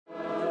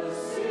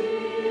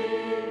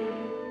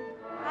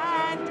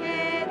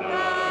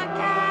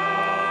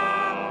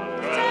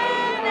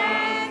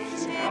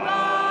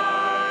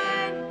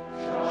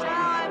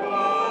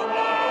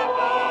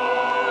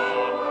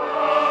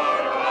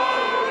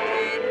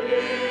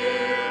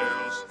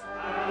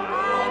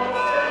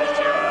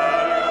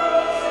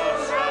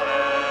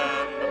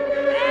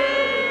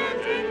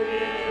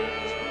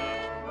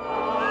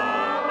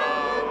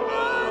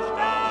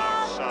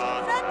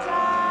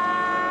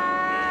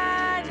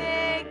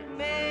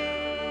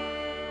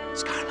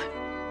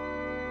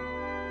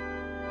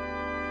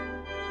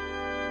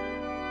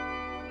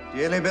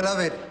Dearly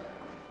beloved,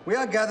 we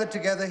are gathered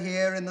together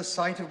here in the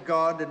sight of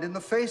God and in the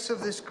face of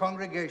this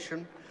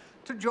congregation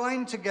to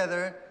join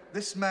together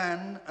this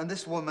man and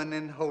this woman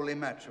in holy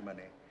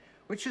matrimony,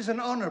 which is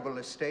an honorable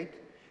estate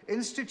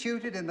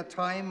instituted in the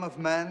time of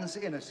man's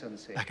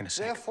innocency. Back in a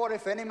sec. Therefore,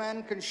 if any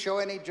man can show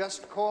any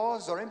just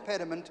cause or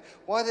impediment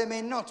why they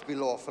may not be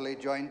lawfully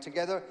joined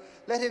together,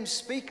 let him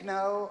speak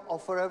now or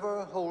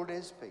forever hold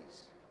his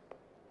peace.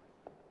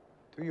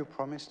 Do you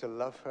promise to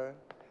love her,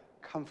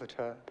 comfort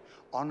her,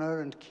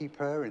 honor and keep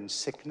her in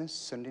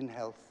sickness and in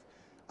health,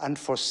 and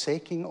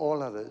forsaking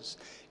all others,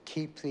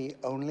 keep thee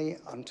only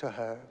unto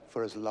her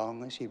for as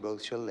long as ye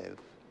both shall live?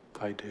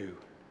 I do.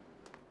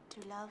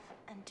 To love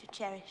and to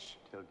cherish.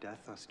 Till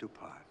death us do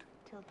part.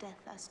 Till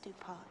death us do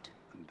part.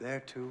 And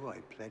thereto I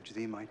pledge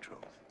thee my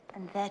troth.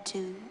 And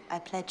thereto I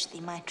pledge thee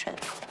my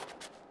troth.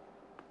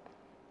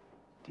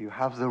 Do you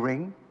have the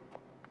ring?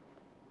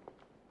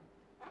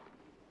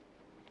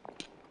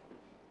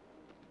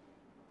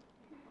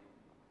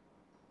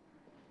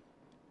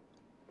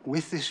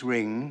 With this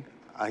ring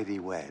I thee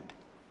wed.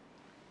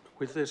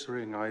 With this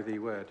ring I thee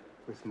wed.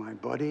 With my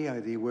body I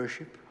thee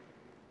worship.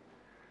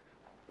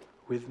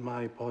 With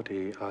my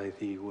body I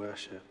thee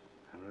worship.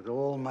 And with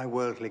all my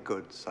worldly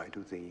goods I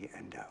do thee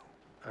endow.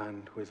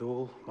 And with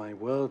all my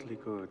worldly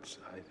goods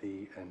I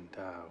thee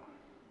endow.